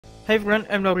Hi everyone,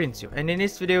 I'm Laurencio, and in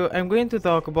this video I'm going to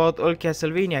talk about all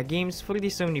Castlevania games for the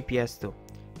Sony PS2.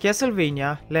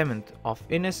 Castlevania Lament of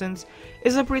Innocence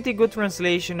is a pretty good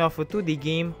translation of a 2D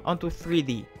game onto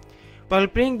 3D. While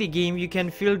playing the game you can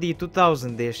feel the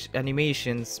 2000-ish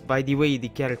animations by the way the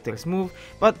characters move,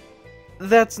 but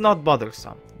that's not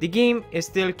bothersome. The game is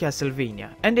still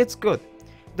Castlevania, and it's good.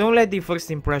 Don't let the first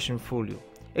impression fool you.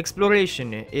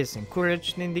 Exploration is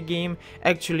encouraged in the game,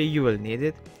 actually you will need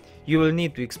it. You will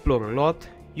need to explore a lot,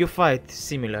 you fight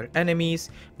similar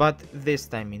enemies, but this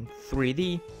time in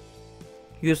 3D.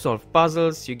 You solve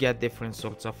puzzles, you get different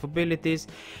sorts of abilities,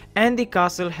 and the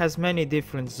castle has many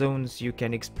different zones you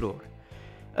can explore.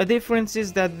 A difference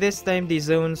is that this time the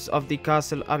zones of the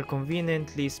castle are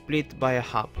conveniently split by a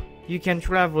hub. You can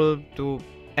travel to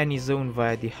any zone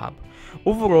via the hub.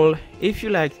 Overall, if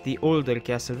you like the older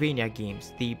Castlevania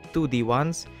games, the 2D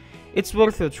ones, it's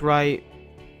worth a try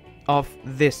of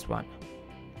this one.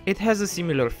 It has a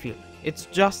similar feel, it's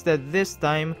just that this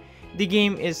time the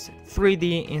game is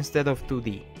 3D instead of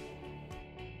 2D.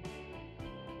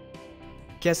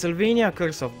 Castlevania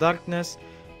Curse of Darkness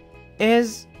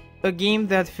is a game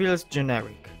that feels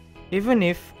generic, even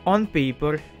if on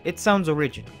paper it sounds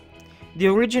original. The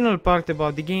original part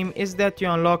about the game is that you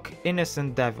unlock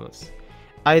innocent devils.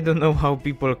 I don't know how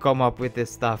people come up with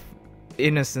this stuff.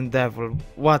 Innocent devil,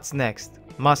 what's next?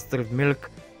 Mustard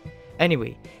milk?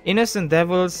 Anyway, innocent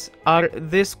devils are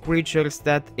these creatures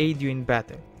that aid you in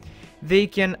battle. They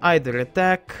can either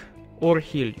attack or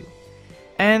heal you,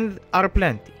 and are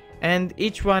plenty, and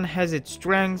each one has its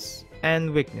strengths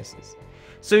and weaknesses.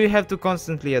 So you have to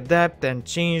constantly adapt and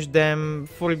change them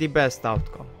for the best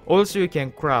outcome. Also you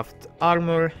can craft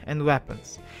armor and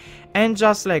weapons. And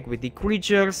just like with the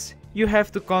creatures, you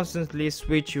have to constantly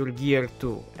switch your gear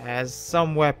too, as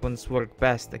some weapons work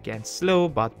best against slow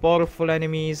but powerful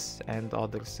enemies and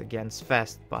others against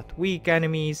fast but weak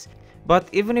enemies. But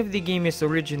even if the game is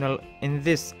original in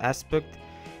this aspect,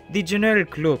 the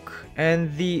generic look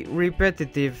and the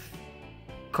repetitive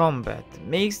combat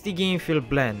makes the game feel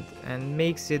bland and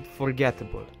makes it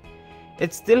forgettable.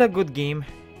 It's still a good game,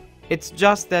 it's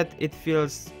just that it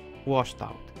feels washed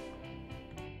out.